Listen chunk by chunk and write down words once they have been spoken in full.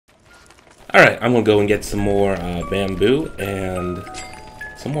Alright, I'm gonna go and get some more bamboo and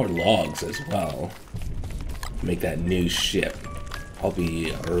some more logs as well. Make that new ship. I'll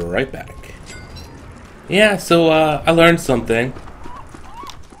be right back. Yeah, so I learned something.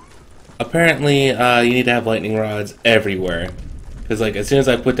 Apparently, you need to have lightning rods everywhere. Because, like, as soon as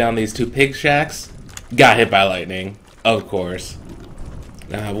I put down these two pig shacks, got hit by lightning. Of course.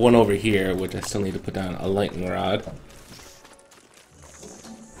 Now I have one over here, which I still need to put down a lightning rod.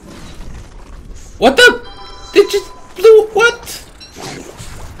 What the? It just blew. What?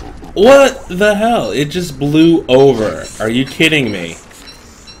 What the hell? It just blew over. Are you kidding me?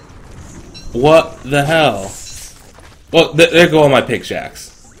 What the hell? Well, there go all my pig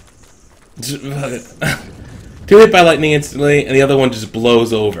shacks. Two hit by lightning instantly, and the other one just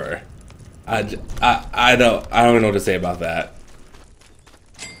blows over. I don't know what to say about that.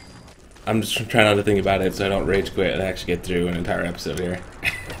 I'm just trying not to think about it so I don't rage quit and actually get through an entire episode here.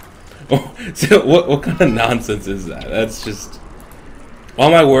 So what kind of nonsense is that? That's just all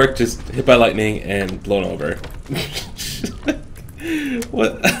my work just hit by lightning and blown over.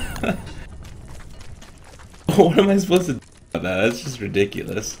 What? What am I supposed to do about that? That's just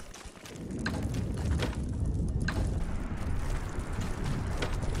ridiculous.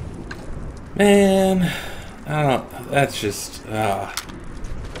 Man, I don't. That's just.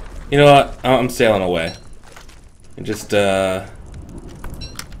 You know what? I'm sailing away. And just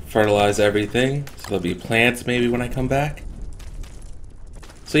fertilize everything. So there'll be plants maybe when I come back.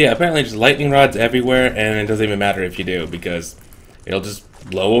 So yeah, apparently just lightning rods everywhere, and it doesn't even matter if you do because it'll just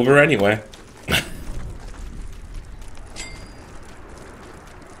blow over anyway.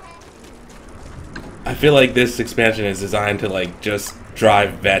 I feel like this expansion is designed to like just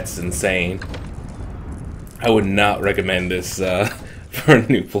drive vets insane. I would not recommend this for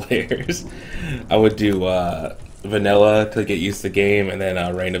new players. I would do vanilla to get used to the game, and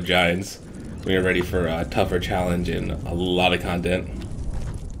then Reign of Giants when you're ready for a tougher challenge and a lot of content.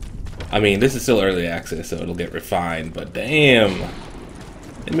 I mean, this is still early access, so it'll get refined, but damn,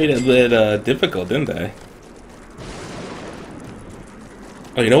 they made it a bit difficult, didn't they?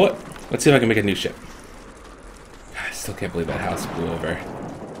 Oh, you know what? Let's see if I can make a new ship. I still can't believe that house blew over.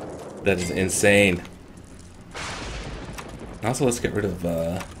 That is insane. Also, let's get rid of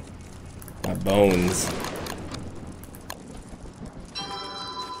my bones.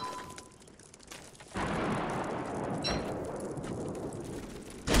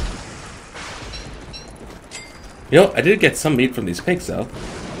 You know, I did get some meat from these pigs, though.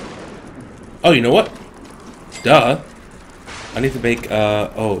 Oh, you know what? Duh. I need to make,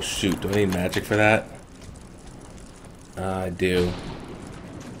 oh, shoot. Do I need magic for that? I do.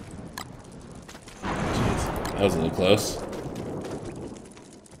 Jeez, that was a little close.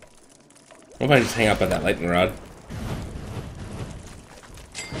 What if I just hang out by that lightning rod?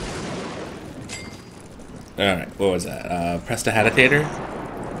 Alright, what was that? Prestidigitator?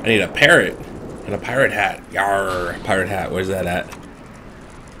 I need a parrot and a pirate hat. Yarr, pirate hat, where's that at?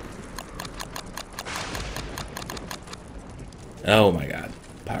 Oh my god.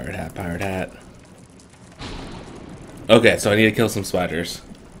 Pirate hat, pirate hat. Okay, so I need to kill some spiders.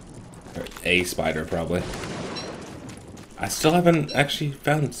 Or a spider, probably. I still haven't actually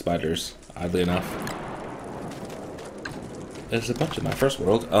found spiders, oddly enough. There's a bunch in my first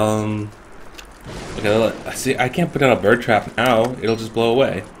world. Okay, see, I can't put down a bird trap now. It'll just blow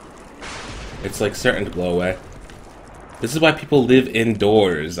away. It's like certain to blow away. This is why people live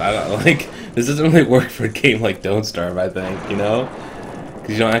indoors. I don't like. This doesn't really work for a game like Don't Starve, I think. You know,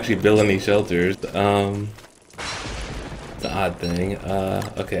 because you don't actually build any shelters. It's an odd thing.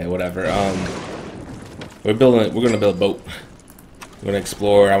 Okay, whatever. We're gonna build a boat. We're gonna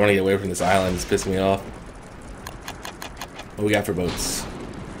explore. I want to get away from this island. It's pissing me off. What we got for boats?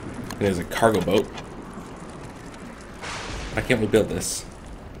 And there's a cargo boat. Why can't we build this?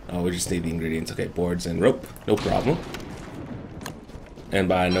 Oh, we just need the ingredients. Okay, boards and rope. No problem. And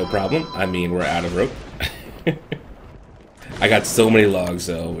by no problem, I mean we're out of rope. I got so many logs,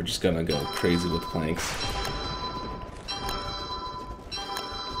 though. We're just gonna go crazy with planks.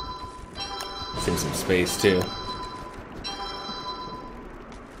 Save some space, too.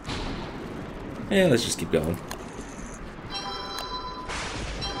 Yeah, let's just keep going.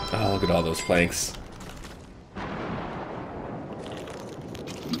 Oh, look at all those planks.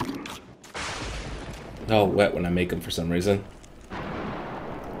 They're all wet when I make them for some reason.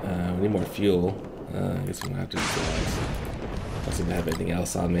 We need more fuel. I guess we're gonna have to use logs. I don't seem to have anything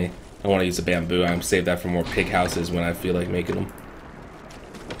else on me. I want to use the bamboo. I'm save that for more pig houses when I feel like making them.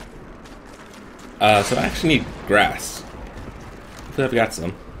 So I actually need grass. Hopefully I've got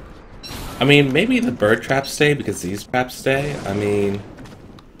some. I mean, maybe the bird traps stay because these traps stay. I mean,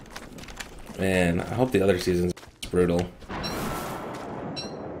 Man, I hope the other season's brutal.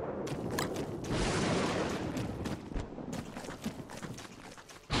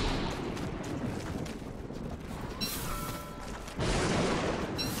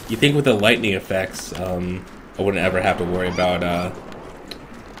 You think with the lightning effects, I wouldn't ever have to worry about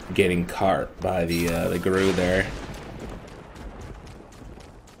getting caught by the guru there.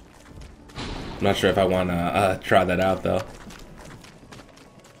 I'm not sure if I want to try that out though.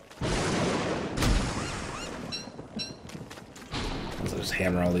 I'll just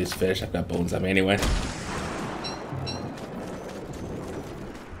hammer all these fish. I've got bones on me anyway.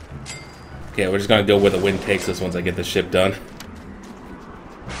 Okay, we're just gonna go where the wind takes us once I get the ship done.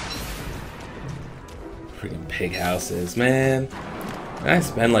 Freaking pig houses, man. And I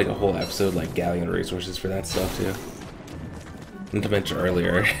spend like a whole episode like gathering resources for that stuff too. Not to mention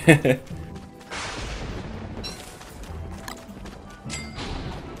earlier.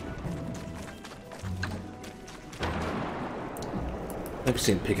 Never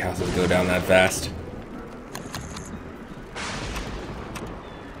seen pig houses go down that fast.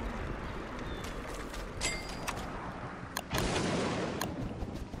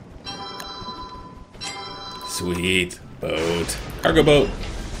 Sweet boat. Cargo boat.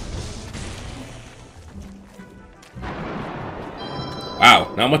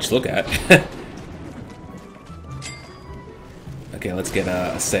 Wow, not much to look at. Okay, let's get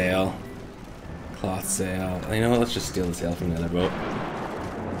a sail. Cloth sail. You know what? Let's just steal the sail from the other boat.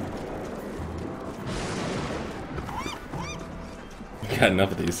 Got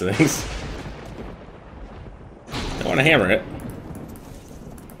enough of these things. Don't want to hammer it.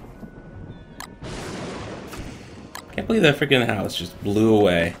 Can't believe that freaking house just blew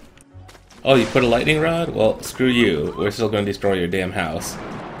away. Oh, you put a lightning rod? Well, screw you. We're still going to destroy your damn house.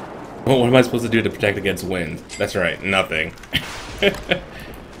 Well, what am I supposed to do to protect against wind? That's right, nothing.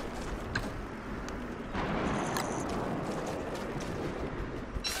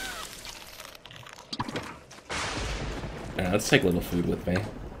 Alright, let's take a little food with me.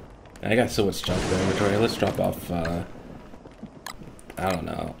 I got so much junk in the inventory. Let's drop off, I don't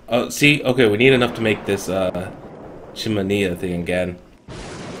know. Oh, see? Okay, we need enough to make this, chimenea thing again.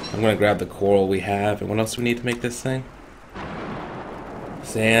 I'm gonna grab the coral we have. And what else do we need to make this thing?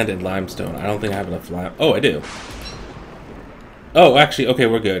 Sand and limestone. I don't think I have enough lime. Oh, I do. Oh, actually, okay,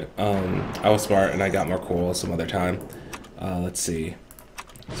 we're good. I was smart and I got more coral some other time. Let's see.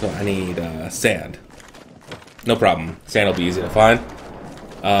 So I need, sand. No problem. Sand will be easy to find.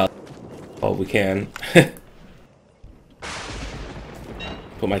 Oh, we can.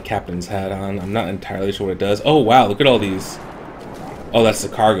 Put my captain's hat on. I'm not entirely sure what it does. Oh, wow, look at all these. Oh, that's the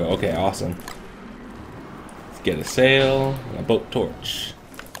cargo. Okay, awesome. Let's get a sail and a boat torch.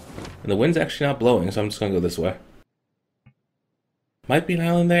 And the wind's actually not blowing, so I'm just gonna go this way. Might be an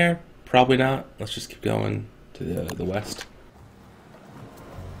island there. Probably not. Let's just keep going to the west.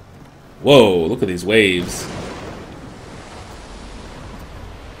 Whoa, look at these waves.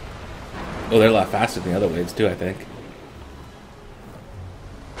 Oh, they're a lot faster than the other waves, too, I think.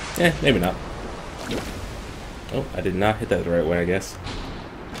 Eh, maybe not. Oh, I did not hit that the right way, I guess.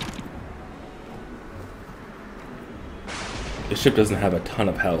 The ship doesn't have a ton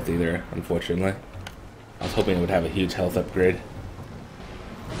of health either, unfortunately. I was hoping it would have a huge health upgrade.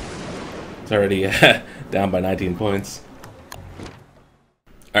 It's already down by 19 points.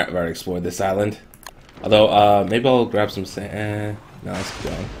 Alright, I've already explored this island. Although, maybe I'll grab some sand. No, let's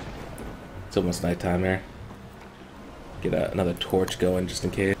keep going. It's almost nighttime here. Get another torch going just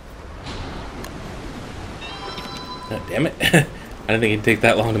in case. God damn it. I didn't think it'd take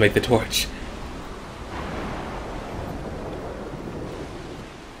that long to make the torch.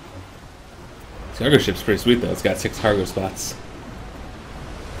 This cargo ship's pretty sweet though. It's got 6 cargo spots.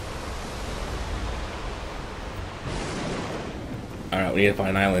 Alright, we need to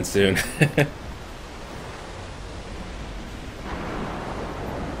find an island soon.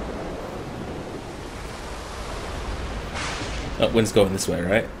 Oh, wind's going this way,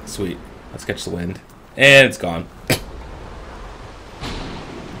 right? Sweet. Let's catch the wind. And it's gone.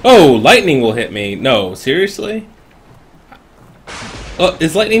 Oh, lightning will hit me. No, seriously? Oh,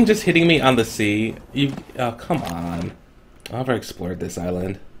 is lightning just hitting me on the sea? Oh, come on. I've never explored this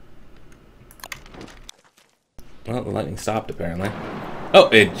island. Well, the lightning stopped, apparently. Oh,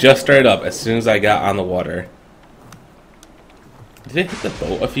 it just started up as soon as I got on the water. Did it hit the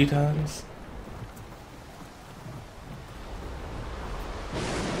boat a few times?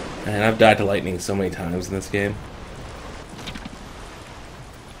 Man, I've died to lightning so many times in this game.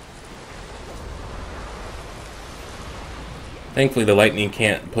 Thankfully, the lightning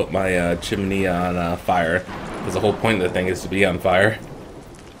can't put my chimney on fire, because the whole point of the thing is to be on fire.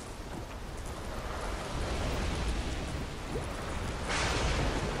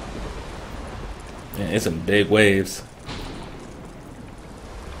 Yeah, it's some big waves.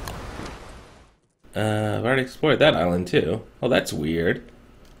 I've already explored that island too. Oh, that's weird.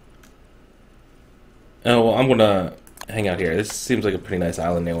 Oh, well, I'm gonna hang out here. This seems like a pretty nice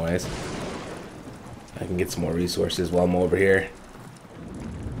island anyways. I can get some more resources while I'm over here.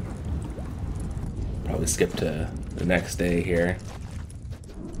 Probably skip to the next day here.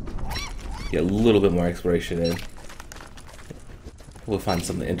 Get a little bit more exploration in. We'll find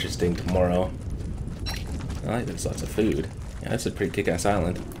something interesting tomorrow. I like there's lots of food. Yeah, that's a pretty kick-ass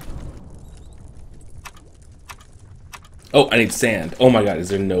island. Oh, I need sand. Oh my god, is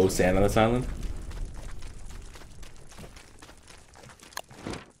there no sand on this island?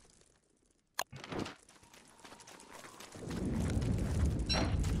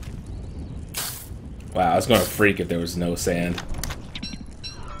 Wow, I was gonna freak if there was no sand.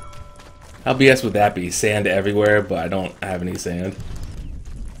 How BS would that be? Sand everywhere, but I don't have any sand.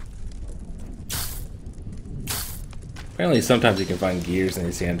 Apparently sometimes you can find gears in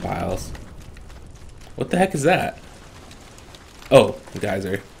these sand piles. What the heck is that? Oh, the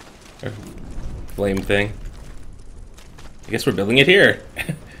geyser. Or flame thing. I guess we're building it here.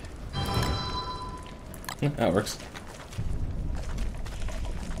 That works.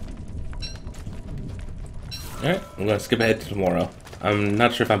 Alright, I'm gonna skip ahead to tomorrow. I'm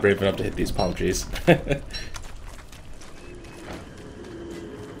not sure if I'm brave enough to hit these palm trees.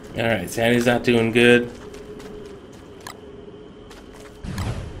 Alright, Sandy's not doing good.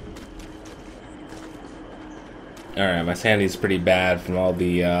 Alright, my Sandy's pretty bad from all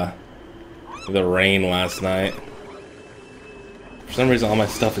the rain last night. For some reason all my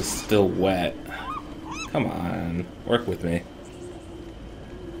stuff is still wet. Come on, work with me.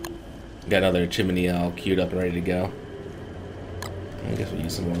 Got another chimney all queued up and ready to go. I guess we'll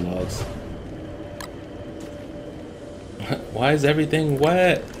use some more logs. Why is everything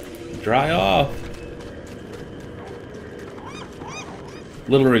wet? Dry off.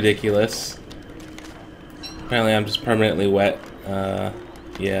 A little ridiculous. Apparently I'm just permanently wet.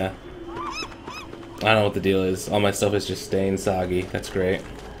 Yeah. I don't know what the deal is. All my stuff is just staying soggy. That's great.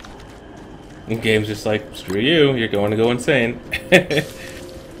 The game's just like, screw you, you're going to go insane.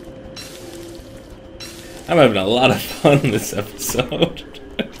 I'm having a lot of fun this episode.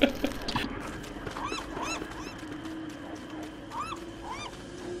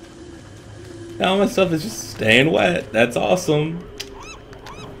 Now my stuff is just staying wet. That's awesome.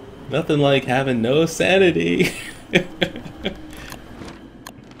 Nothing like having no sanity.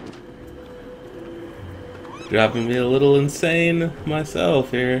 Driving me a little insane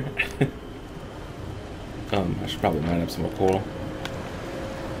myself here. I should probably mine up some more coal.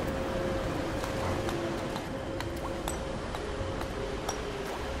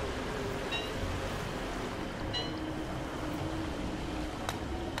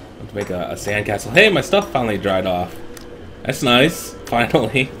 Let's make a sandcastle. Hey, my stuff finally dried off. That's nice.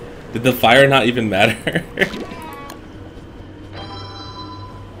 Finally. Did the fire not even matter?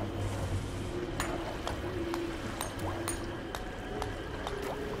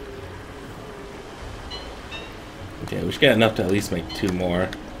 Okay, we should get enough to at least make 2 more.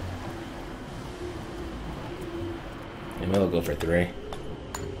 Maybe I'll go for 3.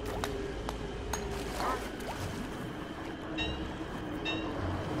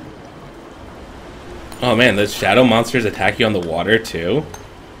 Oh man, those shadow monsters attack you on the water too?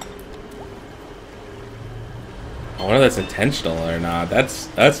 I wonder if that's intentional or not.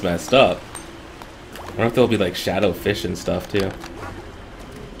 That's messed up. I wonder if there'll be like shadow fish and stuff too.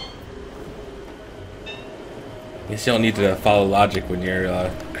 Guess you don't need to follow logic when you're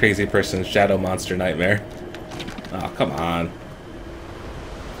a crazy person's shadow monster nightmare. Oh, come on.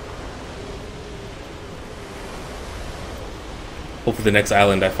 Hopefully the next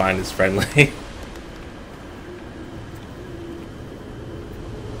island I find is friendly.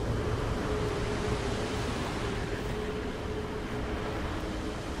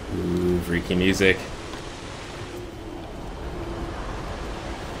 Ooh, freaky music.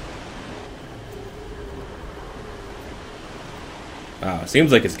 Wow,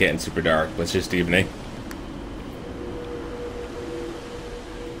 seems like it's getting super dark, but it's just evening.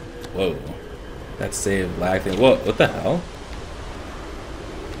 Whoa. That save lag thing. Whoa, what the hell?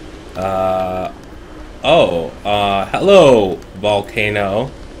 Hello,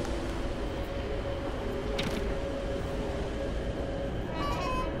 volcano.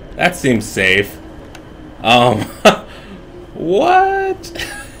 That seems safe. What?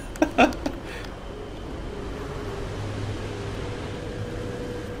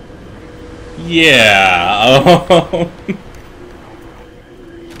 Yeah.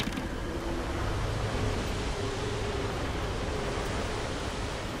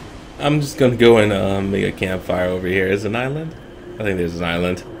 I'm just gonna go and make a campfire over here. Is it an island? I think there's an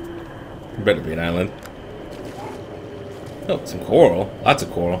island. Better be an island. Oh, some coral. Lots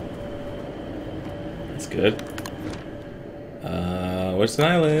of coral. That's good. Where's an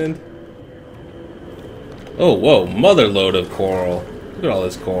island? Oh, whoa, mother load of coral. Look at all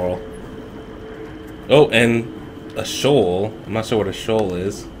this coral. Oh, and a shoal. I'm not sure what a shoal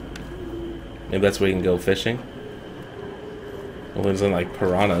is. Maybe that's where you can go fishing. Oh, there's like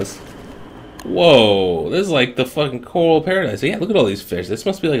piranhas. Whoa, this is like the fucking coral paradise. Yeah, look at all these fish. This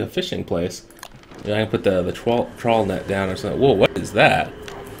must be like a fishing place. Yeah, I can put the trawl net down or something. Whoa, what is that?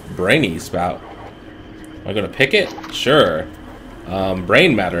 Brainy spout. Am I gonna pick it? Sure.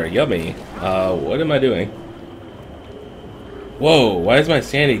 Brain matter, yummy. What am I doing? Whoa, why is my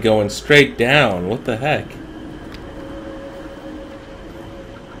sandy going straight down? What the heck?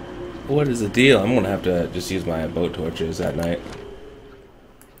 What is the deal? I'm gonna have to just use my boat torches at night.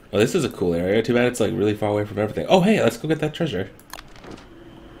 Oh, this is a cool area. Too bad it's like really far away from everything. Oh, hey, let's go get that treasure.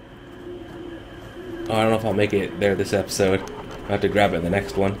 Oh, I don't know if I'll make it there this episode. I'll have to grab it in the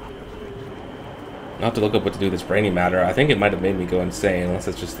next one. I'll have to look up what to do with this brainy matter. I think it might have made me go insane, unless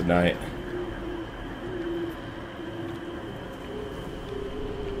it's just the night.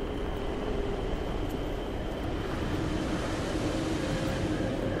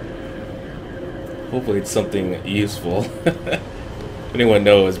 Hopefully it's something useful. If anyone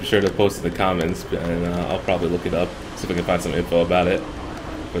knows, be sure to post in the comments, and I'll probably look it up, see if I can find some info about it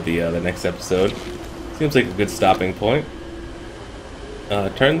for the next episode. Seems like a good stopping point. Why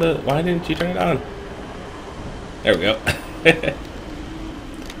didn't you turn it on? There we go.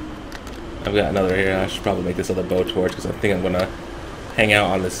 I've got another here. I should probably make this other bow torch, because I think I'm gonna hang out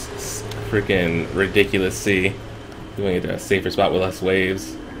on this freaking ridiculous sea. Doing it to a safer spot with less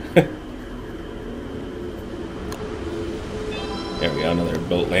waves. There we go, another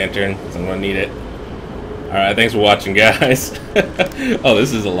boat lantern, because I'm going to need it. Alright, thanks for watching, guys. Oh,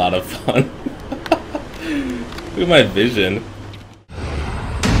 this is a lot of fun. Look at my vision.